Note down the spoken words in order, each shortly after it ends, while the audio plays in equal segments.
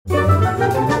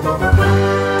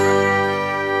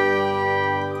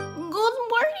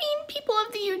People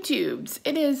of the YouTubes.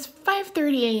 It is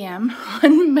 5:30 a.m.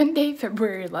 on Monday,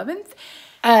 February 11th.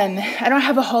 I don't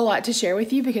have a whole lot to share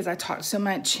with you because I talked so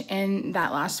much in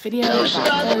that last video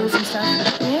about goals and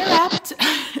stuff. Interrupt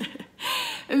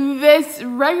this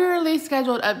regularly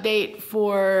scheduled update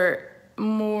for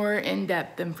more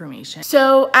in-depth information.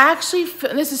 So I actually,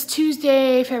 this is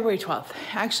Tuesday, February 12th.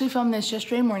 I actually filmed this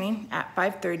yesterday morning at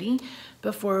 5:30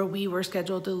 before we were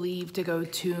scheduled to leave to go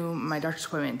to my doctor's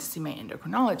appointment to see my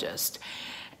endocrinologist.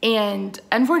 And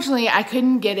unfortunately, I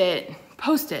couldn't get it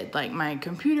posted. Like, my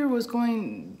computer was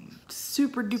going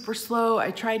super duper slow. I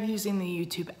tried using the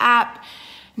YouTube app.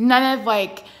 None of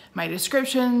like my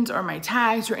descriptions or my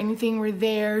tags or anything were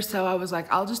there. So I was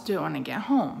like, I'll just do it when I get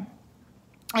home.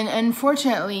 And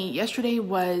unfortunately, yesterday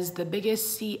was the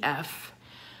biggest CF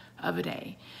of a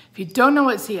day. If you don't know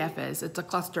what CF is, it's a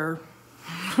clusterfuck.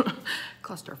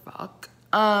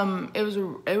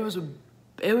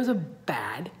 It was a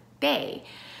bad day.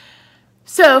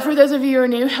 So for those of you who are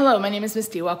new, hello, my name is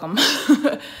Misty, welcome.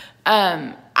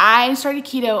 I started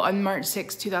keto on March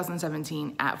 6,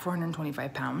 2017 at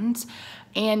 425 pounds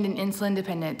and an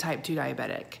insulin-dependent type 2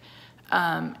 diabetic.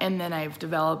 And then I've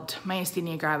developed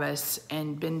myasthenia gravis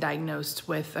and been diagnosed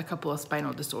with a couple of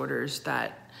spinal disorders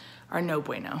that are no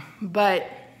bueno. But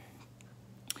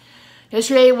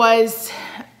yesterday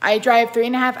I drive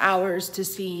 3.5 hours to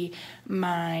see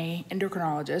my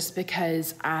endocrinologist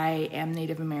because I am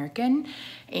Native American.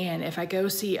 And if I go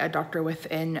see a doctor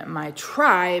within my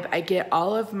tribe, I get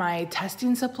all of my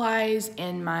testing supplies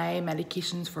and my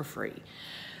medications for free.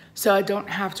 So I don't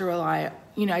have to rely,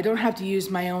 I don't have to use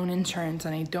my own insurance,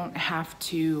 and I don't have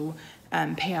to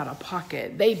pay out of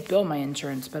pocket. They bill my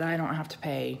insurance, but I don't have to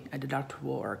pay a deductible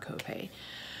or a copay.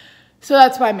 So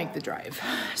that's why I make the drive.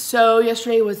 So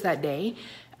yesterday was that day.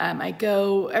 I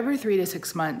go every 3 to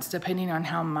 6 months, depending on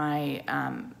how my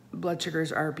blood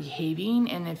sugars are behaving.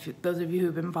 And if those of you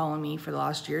who've been following me for the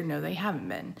last year know they haven't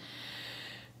been.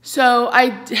 So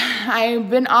I've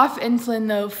been off insulin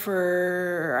though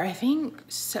for, I think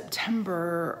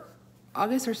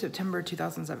August or September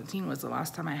 2017 was the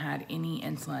last time I had any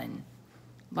insulin,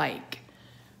 like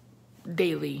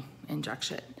daily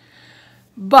injection.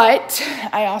 But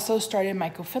I also started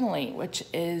mycophenolate, which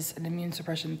is an immune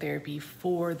suppression therapy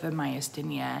for the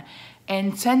myasthenia.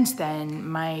 And since then,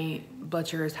 my blood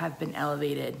sugars have been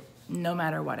elevated no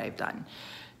matter what I've done.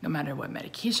 No matter what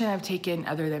medication I've taken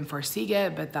other than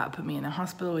Farxiga, but that put me in the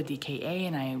hospital with DKA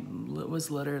and I was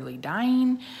literally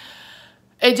dying.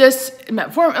 It just,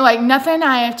 like, nothing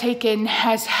I have taken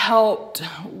has helped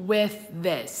with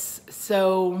this.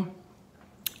 So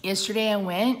yesterday I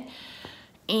went,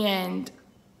 and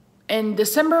in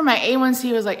December my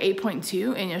A1C was like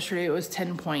 8.2 and yesterday it was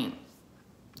 10 point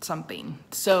something.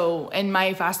 So, and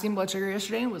my fasting blood sugar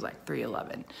yesterday was like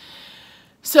 311.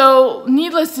 So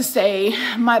needless to say,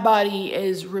 my body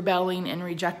is rebelling and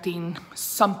rejecting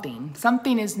something.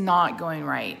 Something is not going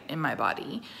right in my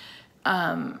body.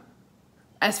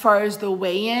 As far as the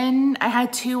weigh-in, I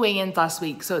had 2 weigh-ins last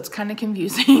week, so it's kind of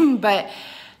confusing. But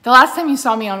the last time you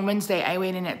saw me on Wednesday, I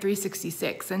weighed in at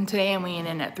 366, and today I'm weighing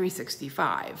in at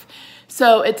 365.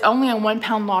 So it's only a 1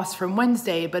 pound loss from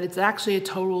Wednesday, but it's actually a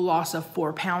total loss of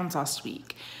 4 pounds last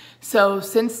week. So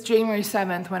since January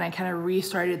 7th, when I kind of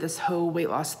restarted this whole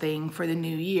weight loss thing for the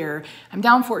new year, I'm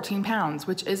down 14 pounds,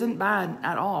 which isn't bad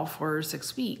at all for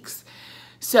 6 weeks.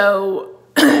 So,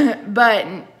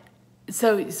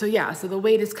 so the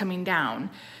weight is coming down,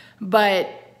 but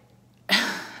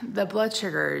the blood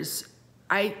sugars,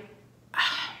 I'm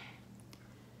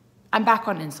back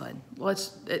on insulin.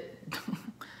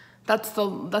 That's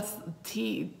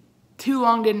too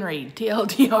long didn't read,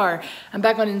 TLDR. I'm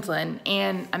back on insulin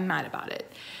and I'm mad about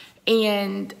it.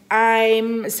 And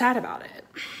I'm sad about it.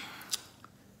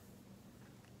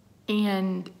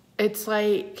 And it's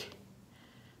like,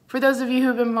 for those of you who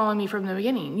have been following me from the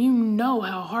beginning, you know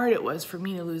how hard it was for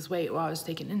me to lose weight while I was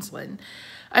taking insulin.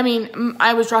 I mean,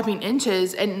 I was dropping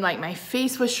inches and like my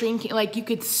face was shrinking. Like, you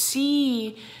could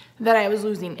see that I was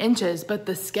losing inches, but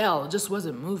the scale just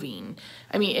wasn't moving.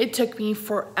 I mean, it took me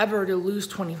forever to lose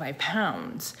 25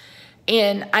 pounds.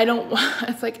 And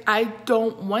it's like, I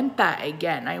don't want that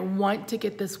again. I want to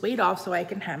get this weight off so I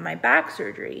can have my back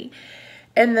surgery.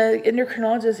 And the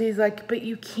endocrinologist, he's like, but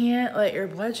you can't let your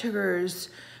blood sugars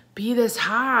be this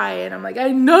high. And I'm like, I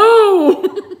know.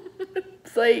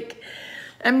 It's like,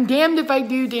 I'm damned if I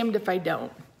do, damned if I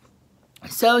don't.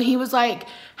 So he was like,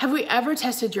 have we ever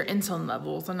tested your insulin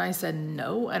levels? And I said,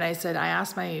 no. And I said, I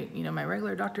asked my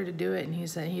regular doctor to do it. And he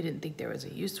said he didn't think there was a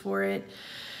use for it.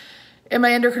 And my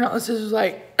endocrinologist was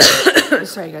like,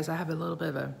 sorry guys, I have a little bit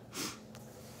of a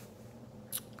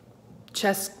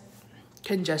chest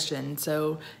congestion,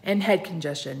 and head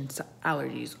congestion, so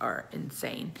allergies are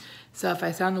insane. So if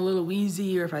I sound a little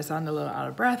wheezy or if I sound a little out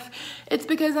of breath, it's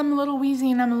because I'm a little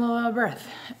wheezy and I'm a little out of breath.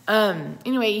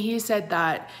 Anyway, he said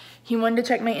that he wanted to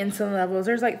check my insulin levels.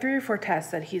 There's like 3 or 4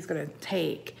 tests that he's gonna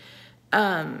take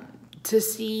to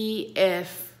see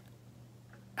if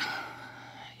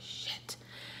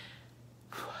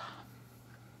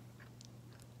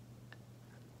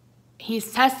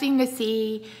he's testing to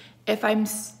see if I'm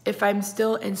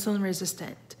still insulin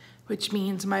resistant, which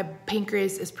means my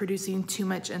pancreas is producing too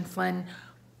much insulin,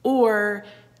 or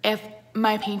if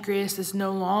my pancreas is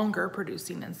no longer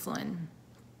producing insulin.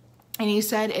 And he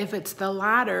said if it's the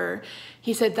latter,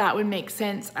 he said that would make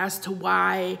sense as to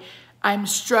why I'm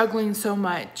struggling so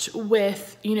much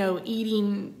with, you know,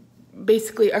 eating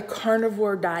basically a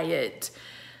carnivore diet,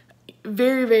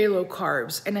 very, very low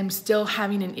carbs, and I'm still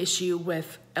having an issue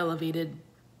with elevated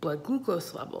blood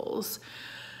glucose levels.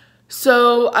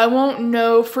 So I won't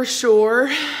know for sure.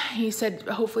 He said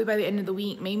hopefully by the end of the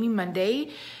week, maybe Monday.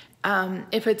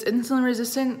 If it's insulin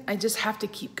resistant, I just have to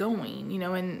keep going, you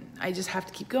know, and I just have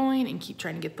to keep going and keep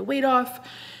trying to get the weight off,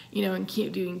 you know, and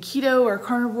keep doing keto or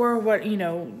carnivore. What, you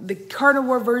know, the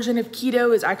carnivore version of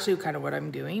keto is actually kind of what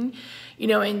I'm doing, you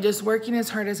know, and just working as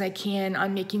hard as I can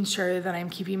on making sure that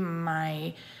I'm keeping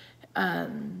my,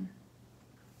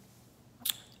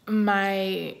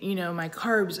 you know, my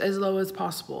carbs as low as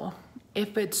possible.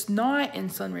 If it's not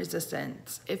insulin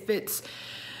resistance, if it's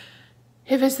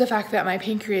the fact that my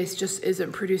pancreas just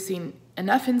isn't producing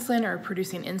enough insulin or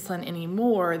producing insulin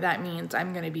anymore, that means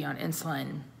I'm going to be on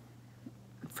insulin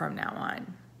from now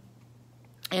on.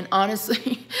 And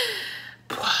honestly,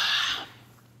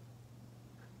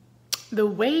 the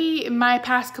way my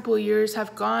past couple of years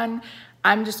have gone,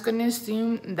 I'm just going to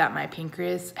assume that my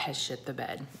pancreas has shit the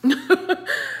bed.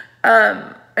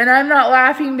 And I'm not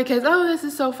laughing because, oh, this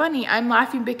is so funny. I'm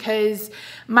laughing because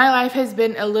my life has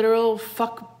been a literal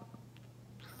fuck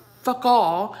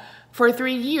all for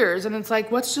 3 years. And it's like,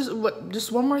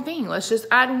 just one more thing. Let's just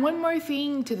add one more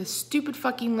thing to the stupid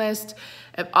fucking list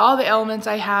of all the elements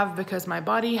I have because my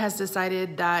body has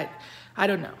decided that, I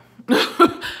don't know.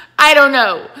 I don't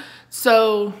know.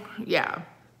 So, yeah.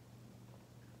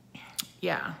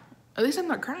 Yeah. At least I'm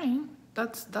not crying.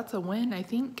 That's a win, I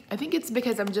think. I think it's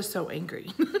because I'm just so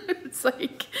angry. It's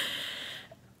like,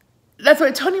 that's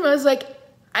what Tony was like.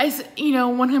 You know,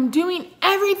 when I'm doing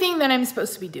everything that I'm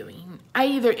supposed to be doing, I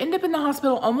either end up in the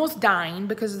hospital almost dying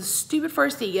because of the stupid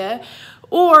Farxiga,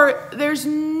 or there's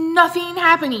nothing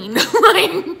happening.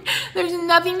 Like, there's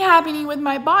nothing happening with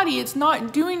my body. It's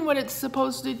not doing what it's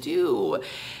supposed to do.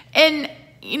 And,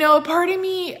 you know, a part of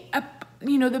me,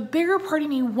 you know, the bigger part of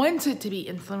me wants it to be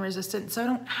insulin resistant so I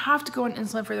don't have to go on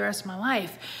insulin for the rest of my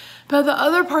life. But the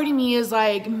other part of me is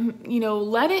like, you know,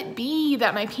 let it be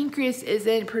that my pancreas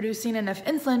isn't producing enough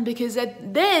insulin, because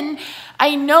then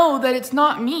I know that it's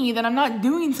not me, that I'm not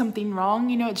doing something wrong.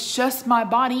 You know, it's just my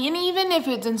body. And even if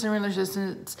it's insulin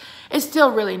resistance, it's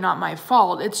still really not my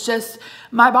fault. It's just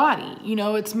my body. You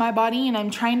know, it's my body, and I'm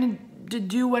trying to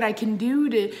do what I can do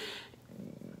to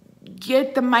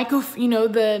get the the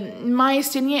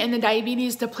myasthenia and the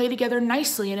diabetes to play together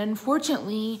nicely. And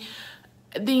unfortunately,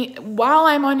 while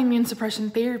I'm on immune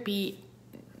suppression therapy,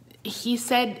 he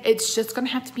said it's just gonna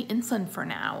have to be insulin for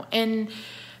now. And,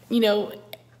 you know,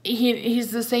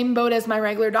 he's the same boat as my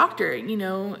regular doctor, you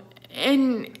know,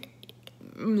 and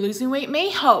losing weight may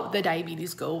help the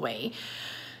diabetes go away.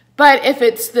 But if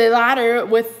it's the latter,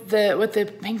 with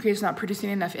the pancreas not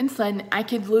producing enough insulin, I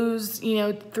could lose, you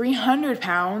know, 300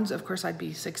 pounds. Of course, I'd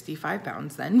be 65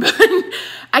 pounds then, but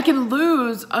I can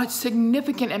lose a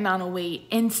significant amount of weight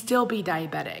and still be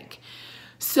diabetic.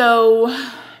 So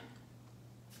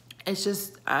it's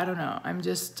just, I don't know. I'm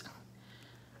just,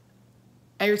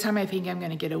 every time I think I'm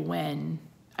going to get a win,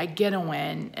 I get a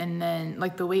win. And then,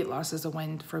 like, the weight loss is a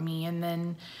win for me. And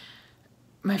then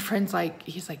my friend's like,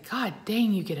 he's like, God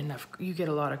dang, you get a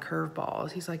lot of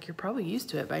curveballs. He's like, you're probably used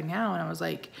to it by now. And I was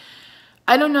like,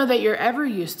 I don't know that you're ever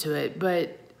used to it,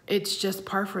 but it's just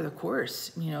par for the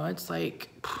course. You know, it's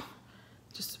like,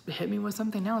 just hit me with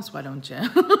something else, why don't you?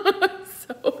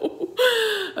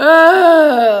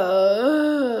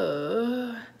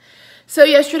 So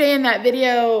yesterday in that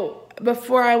video,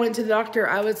 before I went to the doctor,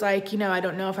 I was like, you know, I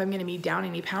don't know if I'm going to be down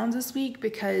any pounds this week,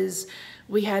 because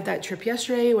we had that trip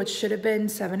yesterday, which should have been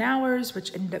 7 hours,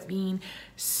 which ended up being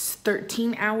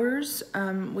 13 hours.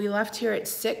 We left here at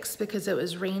 6 because it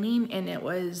was raining, and it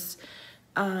was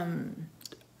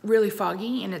really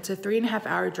foggy, and it's a 3.5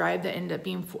 hour drive that ended up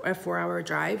being a 4 hour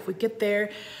drive. We get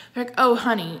there, they're like, oh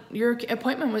honey, your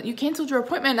appointment, you canceled your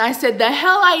appointment. And I said, the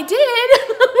hell I did.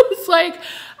 I was like,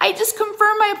 I just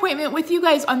confirmed my appointment with you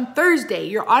guys on Thursday.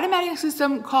 Your automatic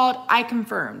system called, I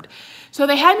confirmed. So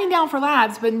they had me down for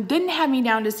labs, but didn't have me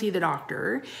down to see the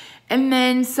doctor. And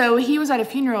then, so he was at a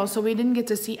funeral, so we didn't get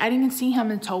to see, I didn't see him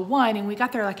until 1, and we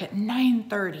got there like at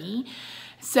 9:30.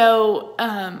 So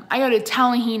I go to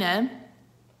Tallahena,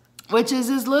 which is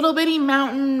this little bitty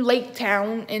mountain lake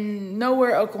town in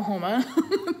nowhere, Oklahoma.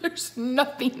 There's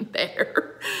nothing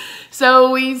there.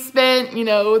 So we spent, you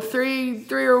know, three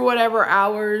or whatever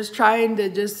hours trying to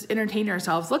just entertain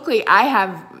ourselves. Luckily, I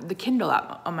have the Kindle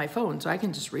app on my phone, so I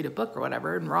can just read a book or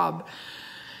whatever. And Rob,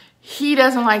 he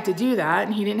doesn't like to do that,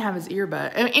 and he didn't have his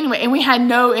earbud. Anyway, and we had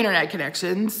no internet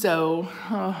connection, so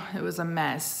it was a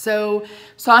mess. So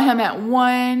saw him at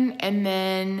 1, and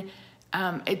then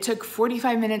it took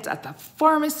 45 minutes at the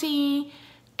pharmacy,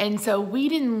 and so we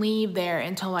didn't leave there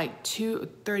until like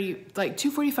 2:30, like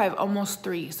 2:45, almost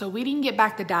 3. So we didn't get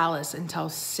back to Dallas until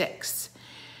 6,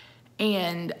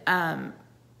 and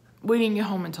we didn't get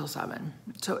home until 7.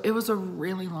 So it was a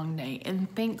really long day,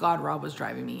 and thank God Rob was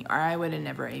driving me, or I would have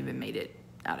never even made it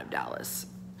out of Dallas.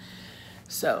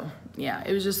 So yeah,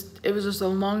 it was just a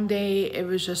long day. It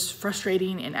was just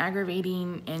frustrating and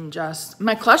aggravating, and just,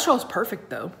 my cholesterol is perfect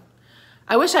though.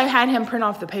 I wish I had him print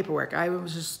off the paperwork. I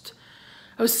was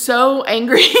so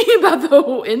angry about the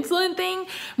whole insulin thing.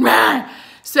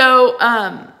 So,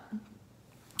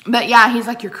 but yeah, he's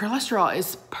like, your cholesterol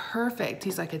is perfect.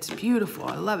 He's like, it's beautiful.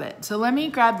 I love it. So let me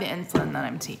grab the insulin that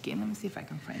I'm taking. Let me see if I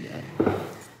can find it.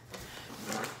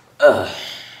 Ugh.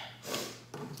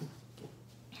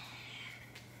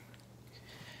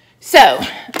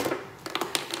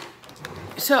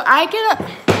 So I get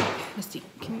up. Misty,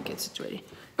 can you get situated?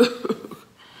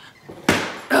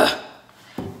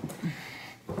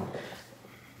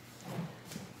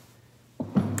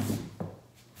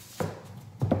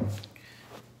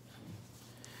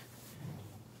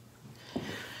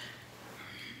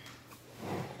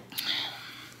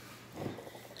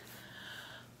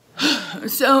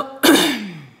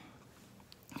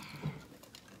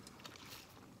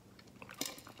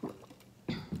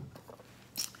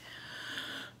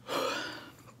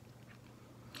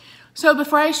 So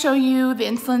before I show you the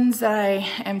insulins that I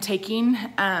am taking,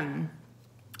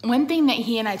 one thing that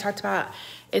he and I talked about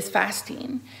is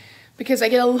fasting, because I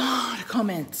get a lot of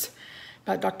comments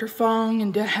about Dr. Fong,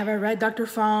 and have I read Dr.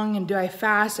 Fong, and do I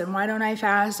fast, and why don't I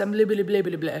fast, and blah, blah, blah,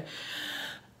 blah, blah.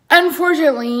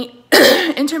 Unfortunately,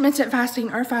 intermittent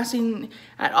fasting or fasting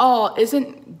at all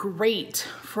isn't great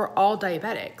for all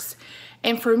diabetics.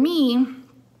 And for me,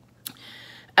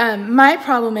 my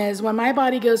problem is when my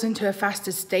body goes into a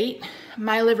fasted state,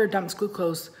 my liver dumps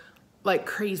glucose like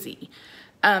crazy.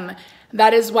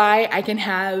 That is why I can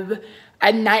have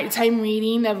a nighttime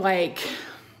reading of like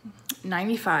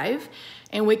 95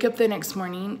 and wake up the next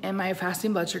morning and my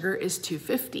fasting blood sugar is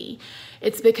 250.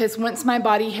 It's because once my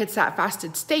body hits that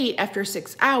fasted state after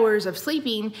 6 hours of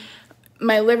sleeping,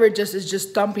 my liver is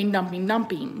just dumping.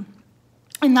 And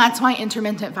that's why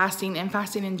intermittent fasting and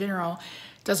fasting in general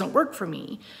doesn't work for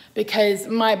me, because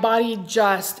my body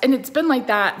and it's been like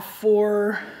that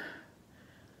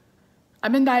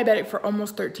I've been diabetic for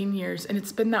almost 13 years, and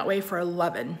it's been that way for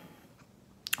 11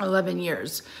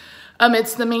 years.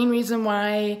 It's the main reason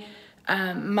why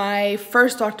my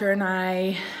first doctor and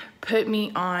I put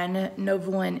me on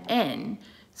Novolin N.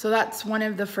 So that's one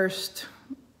of the first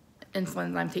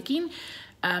insulins I'm taking.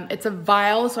 It's a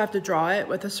vial, so I have to draw it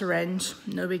with a syringe.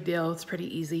 No big deal, it's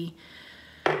pretty easy.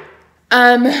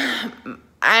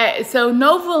 So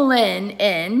Novolin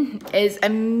N is a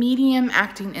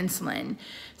medium-acting insulin.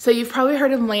 So you've probably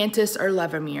heard of Lantus or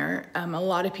Levemir. A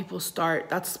lot of people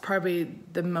that's probably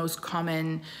the most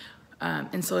common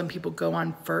insulin people go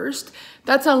on first.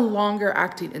 That's a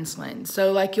longer-acting insulin.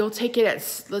 So like you'll take it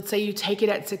let's say you take it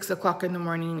at 6 o'clock in the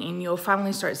morning, and you'll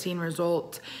finally start seeing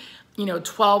results,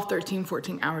 12, 13,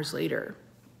 14 hours later.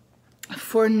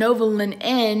 For Novolin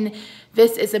N,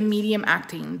 this is a medium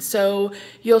acting. So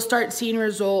you'll start seeing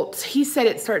results. He said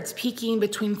it starts peaking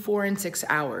between 4 and 6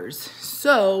 hours.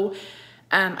 So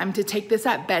I'm to take this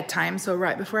at bedtime, so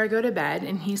right before I go to bed.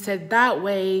 And he said that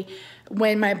way,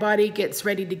 when my body gets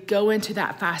ready to go into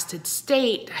that fasted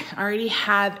state, I already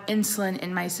have insulin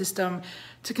in my system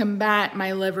to combat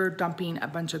my liver dumping a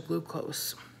bunch of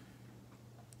glucose.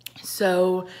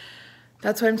 So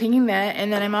that's why I'm taking that.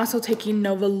 And then I'm also taking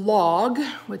Novolog,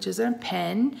 which is a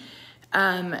pen.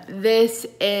 This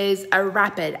is a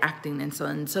rapid acting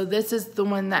insulin. So this is the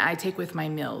one that I take with my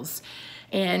meals.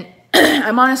 And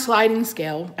I'm on a sliding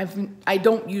scale. I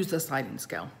don't use the sliding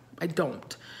scale. I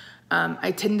don't.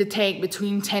 I tend to take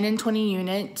between 10 and 20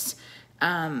 units,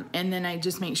 and then I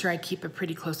just make sure I keep a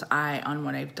pretty close eye on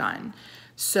what I've done.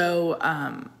 So,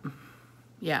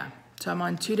 yeah. So I'm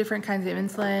on 2 different kinds of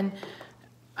insulin,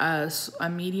 a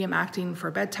medium acting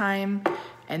for bedtime,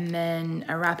 and then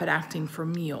a rapid acting for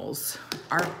meals.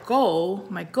 My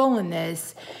goal in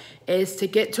this is to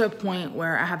get to a point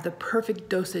where I have the perfect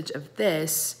dosage of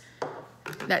this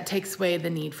that takes away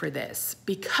the need for this,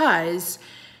 because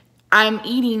I'm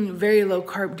eating very low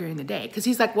carb during the day. Because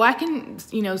he's like, well, I can,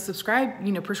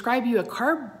 prescribe you a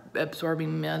carb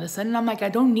absorbing medicine. And I'm like, I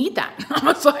don't need that. I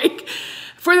was like,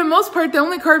 for the most part, the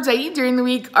only carbs I eat during the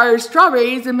week are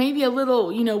strawberries and maybe a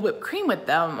little, whipped cream with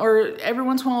them. Or every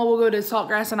once in a while we'll go to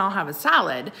Saltgrass and I'll have a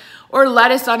salad or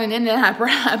lettuce on an In-N-Out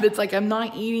wrap. It's like, I'm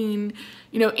not eating,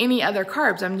 any other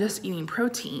carbs. I'm just eating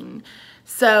protein.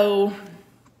 So,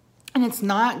 and it's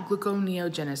not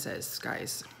gluconeogenesis,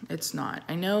 guys. It's not.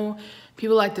 I know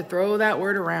people like to throw that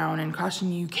word around and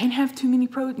caution you can't have too many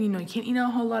protein, you can't eat a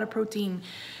whole lot of protein.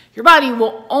 Your body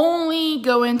will only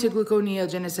go into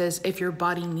gluconeogenesis if your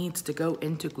body needs to go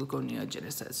into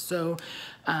gluconeogenesis. So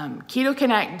Keto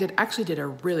Connect actually did a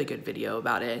really good video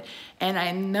about it. And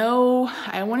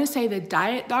I want to say the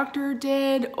Diet Doctor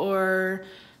did, or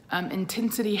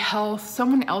Intensity Health,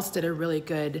 someone else did a really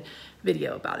good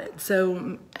video about it.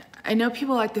 So I know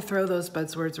people like to throw those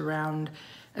buzzwords around,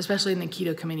 especially in the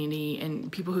keto community and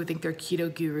people who think they're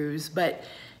keto gurus, but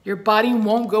your body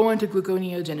won't go into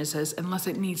gluconeogenesis unless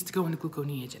it needs to go into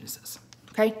gluconeogenesis,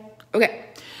 okay? Okay,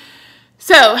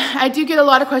 so I do get a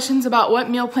lot of questions about what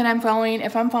meal plan I'm following.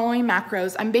 If I'm following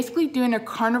macros, I'm basically doing a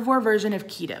carnivore version of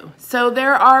keto. So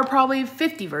there are probably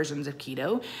 50 versions of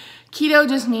keto. Keto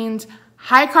just means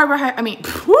high fat,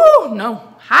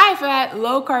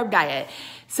 low carb diet.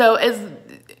 So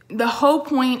the whole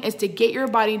point is to get your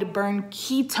body to burn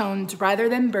ketones rather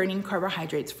than burning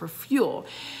carbohydrates for fuel.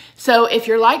 So if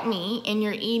you're like me and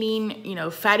you're eating,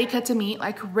 fatty cuts of meat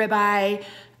like ribeye,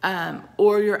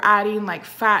 or you're adding like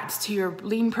fats to your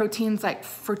lean proteins, like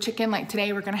for chicken, like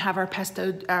today we're gonna have our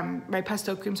my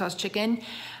pesto cream sauce chicken.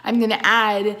 I'm gonna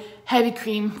add heavy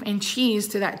cream and cheese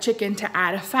to that chicken to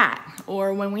add a fat.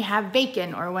 Or when we have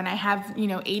bacon, or when I have,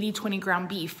 80, 20 ground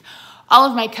beef, all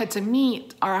of my cuts of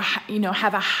meat are,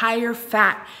 have a higher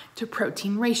fat to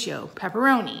protein ratio,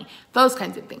 pepperoni, those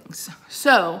kinds of things.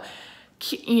 So,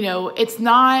 it's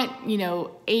not,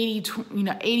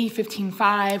 80, 15,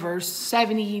 5 or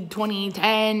 70, 20,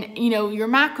 10, your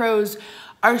macros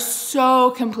are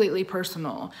so completely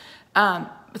personal.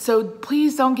 So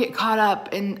please don't get caught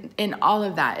up in all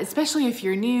of that, especially if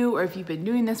you're new or if you've been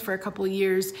doing this for a couple of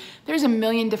years. There's a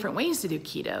million different ways to do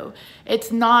keto.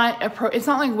 It's not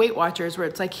like Weight Watchers where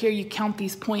it's like, here, you count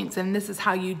these points and this is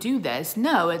how you do this.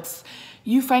 No, it's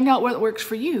you find out what works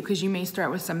for you, because you may start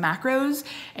with some macros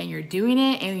and you're doing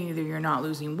it and either you're not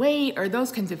losing weight or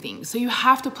those kinds of things. So you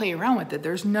have to play around with it.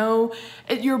 There's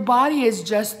your body is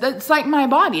just, it's like my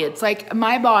body. It's like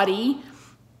my body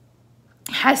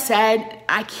has said,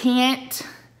 I can't,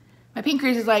 my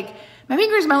pancreas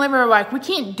and my liver are like, we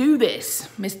can't do this,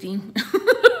 Misty,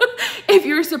 if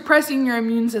you're suppressing your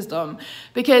immune system,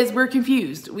 because we're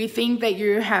confused. We think that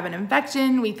you have an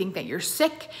infection, we think that you're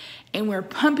sick, and we're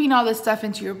pumping all this stuff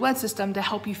into your blood system to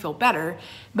help you feel better,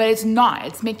 but it's not,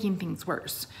 it's making things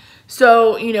worse.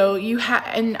 So,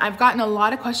 and I've gotten a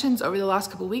lot of questions over the last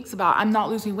couple of weeks about, I'm not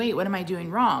losing weight, what am I doing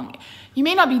wrong? You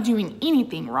may not be doing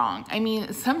anything wrong. I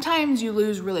mean, sometimes you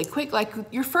lose really quick, like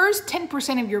your first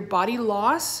 10% of your body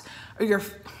loss, or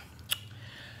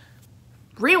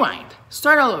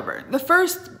start all over. The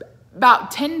first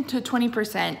about 10 to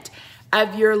 20%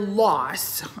 of your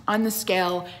loss on the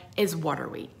scale is water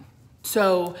weight.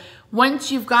 So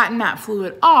once you've gotten that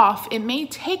fluid off, it may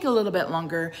take a little bit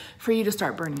longer for you to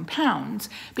start burning pounds,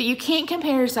 but you can't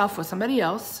compare yourself with somebody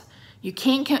else. You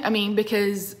can't,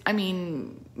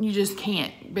 you just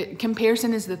can't. But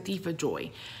comparison is the thief of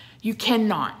joy. You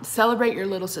cannot celebrate your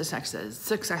little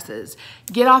successes.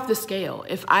 Get off the scale.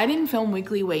 If I didn't film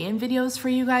weekly weigh-in videos for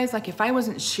you guys, like if I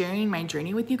wasn't sharing my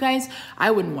journey with you guys,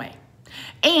 I wouldn't weigh.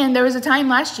 And there was a time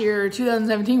last year,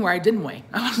 2017, where I didn't weigh.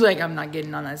 I was like, I'm not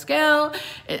getting on that scale.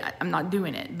 I'm not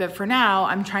doing it. But for now,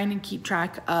 I'm trying to keep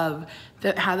track of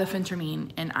how the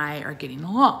phentermine and I are getting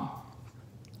along.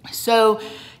 So,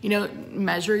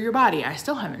 measure your body. I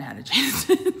still haven't had a chance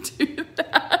to do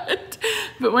that.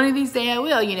 But one of these days I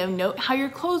will, note how your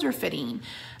clothes are fitting.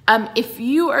 If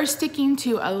you are sticking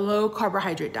to a low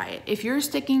carbohydrate diet, if you're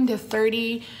sticking to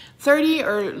 30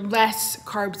 or less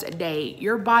carbs a day,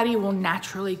 your body will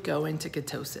naturally go into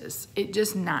ketosis. It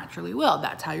just naturally will.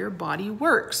 That's how your body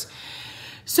works.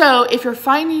 So if you're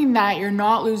finding that you're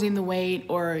not losing the weight,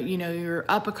 or you're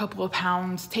up a couple of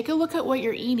pounds, take a look at what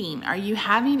you're eating. Are you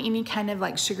having any kind of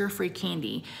like sugar-free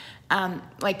candy?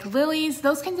 Like Lily's,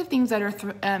 those kinds of things that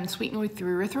are sweetened with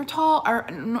erythritol are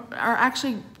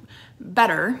actually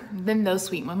better than those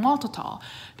sweetened with maltitol,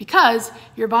 because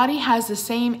your body has the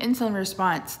same insulin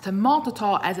response to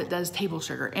maltitol as it does table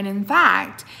sugar. And in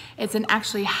fact, it's an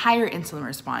actually higher insulin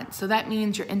response. So that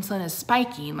means your insulin is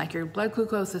spiking, like your blood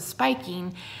glucose is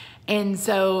spiking. And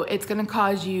so it's going to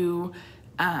cause you,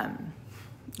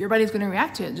 your body's going to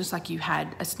react to it just like you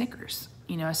had a Snickers,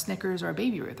 a Snickers or a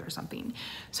Baby Ruth or something.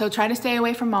 So try to stay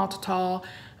away from maltitol.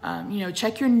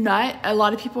 Check your nut. A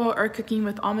lot of people are cooking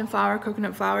with almond flour,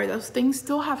 coconut flour. Those things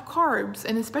still have carbs,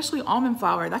 and especially almond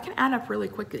flour, that can add up really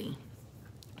quickly.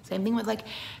 Same thing with like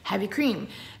heavy cream.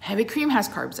 Heavy cream has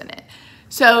carbs in it.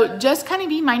 So just kind of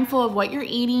be mindful of what you're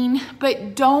eating,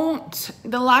 but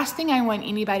the last thing I want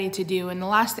anybody to do, and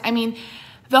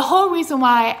the whole reason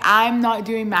why I'm not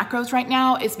doing macros right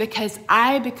now is because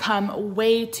I become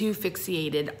way too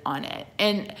fixated on it.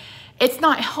 And it's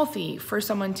not healthy for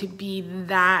someone to be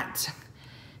that,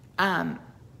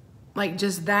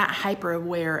 just that hyper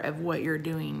aware of what you're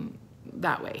doing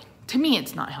that way. To me,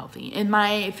 it's not healthy. And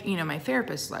my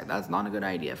therapist is like, that's not a good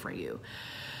idea for you.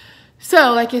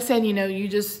 So like I said, you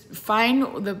just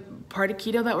find the part of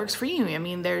keto that works for you.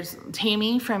 There's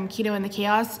Tammy from Keto in the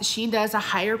Chaos. She does a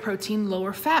higher protein,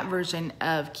 lower fat version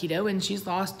of keto, and she's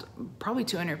lost probably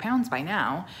 200 pounds by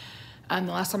now. The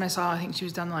last time I saw, I think she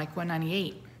was down to like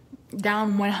 198.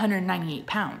 Down 198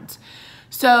 pounds.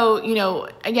 So,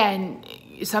 again,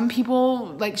 some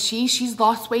people like she's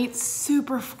lost weight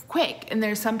super quick. And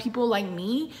there's some people like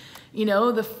me,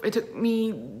 it took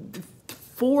me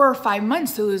 4 or 5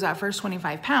 months to lose that first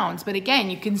 25 pounds. But again,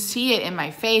 you can see it in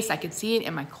my face. I could see it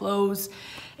in my clothes.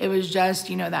 It was just,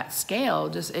 that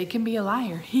scale, it can be a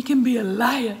liar. He can be a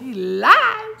liar. He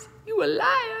lies. You a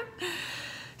liar.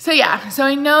 So yeah, so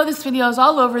I know this video is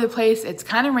all over the place. It's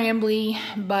kind of rambly,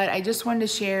 but I just wanted to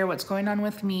share what's going on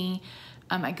with me.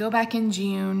 I go back in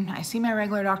June. I see my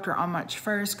regular doctor on March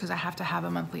 1st because I have to have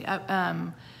a monthly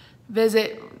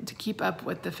visit to keep up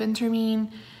with the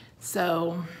phentermine.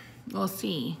 So we'll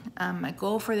see. My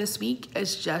goal for this week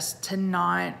is just to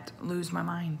not lose my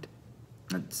mind.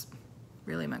 That's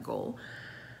really my goal.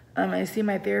 I see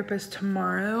my therapist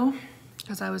tomorrow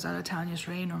because I was out of town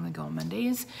yesterday. I normally go on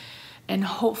Mondays. And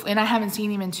I haven't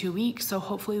seen him in 2 weeks, so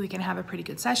hopefully we can have a pretty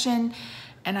good session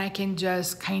and I can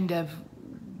just kind of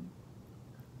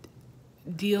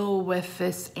deal with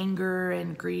this anger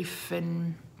and grief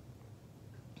and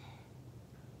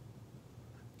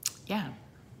yeah,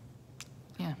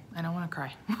 I don't want to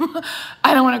cry.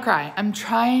 I don't want to cry. I'm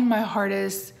trying my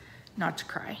hardest not to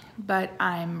cry, but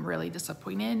I'm really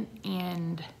disappointed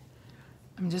and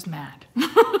I'm just mad.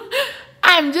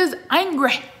 I'm just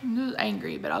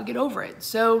angry, but I'll get over it.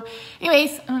 So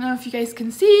anyways, I don't know if you guys can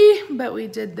see, but we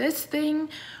did this thing.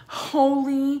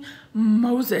 Holy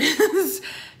Moses.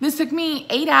 This took me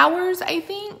 8 hours, I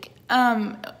think.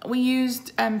 We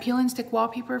used peel and stick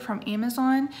wallpaper from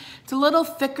Amazon. It's a little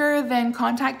thicker than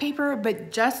contact paper,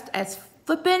 but just as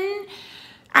flippin'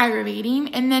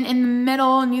 aggravating. And then in the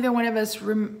middle, neither one of us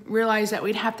realized that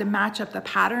we'd have to match up the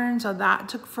pattern, so that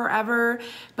took forever,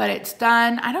 but it's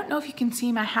done. I don't know if you can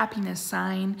see my happiness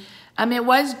sign. It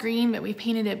was green, but we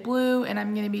painted it blue, and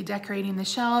I'm gonna be decorating the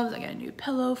shelves. I got a new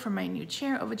pillow for my new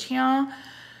chair over here.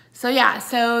 So yeah,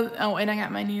 oh, and I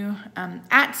got my new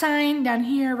 @ sign down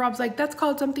here. Rob's like, that's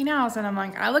called something else. And I'm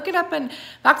like, I look it up and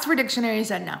the Oxford Dictionary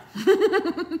said no.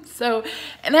 So,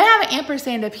 and I have an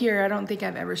ampersand up here. I don't think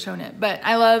I've ever shown it, but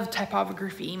I love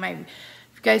typography. If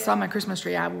you guys saw my Christmas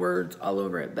tree, I have words all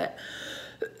over it, but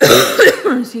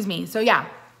excuse me. So yeah,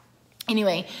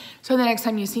 anyway, so the next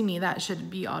time you see me, that should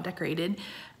be all decorated.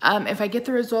 If I get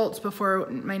the results before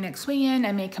my next weigh-in,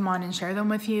 I may come on and share them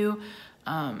with you.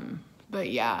 But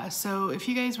yeah, so if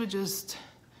you guys would just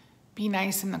be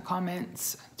nice in the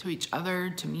comments to each other,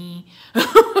 to me,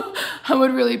 I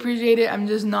would really appreciate it. I'm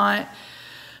just not,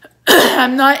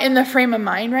 I'm not in the frame of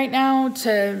mind right now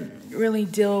to really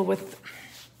deal with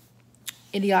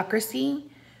idiocracy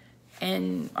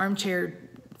and armchair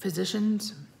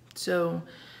physicians. So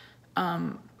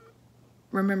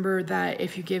remember that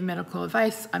if you give medical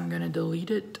advice, I'm gonna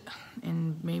delete it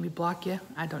and maybe block you.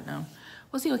 I don't know.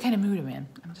 We'll see what kind of mood I'm in.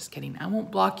 I'm just kidding. I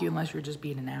won't block you unless you're just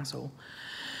being an asshole.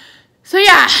 So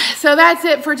yeah, so that's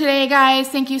it for today, guys.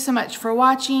 Thank you so much for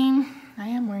watching. I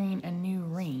am wearing a new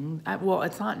ring. Well,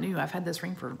 it's not new. I've had this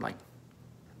ring for like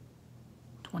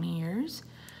 20 years,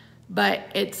 but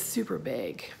it's super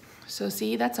big. So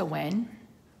see, that's a win.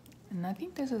 And I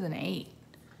think this is an 8.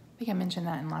 I think I mentioned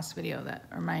that in last video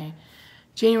or my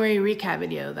January recap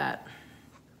video that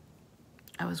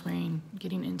I was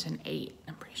getting into an 8.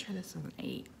 I'm pretty sure this is an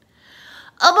 8.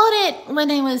 I bought it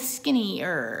when I was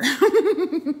skinnier.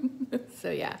 So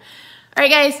yeah. All right,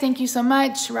 guys, thank you so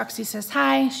much. Roxy says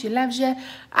hi. She loves you.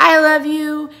 I love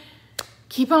you.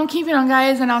 Keep on keeping on,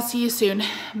 guys, and I'll see you soon.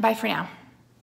 Bye for now.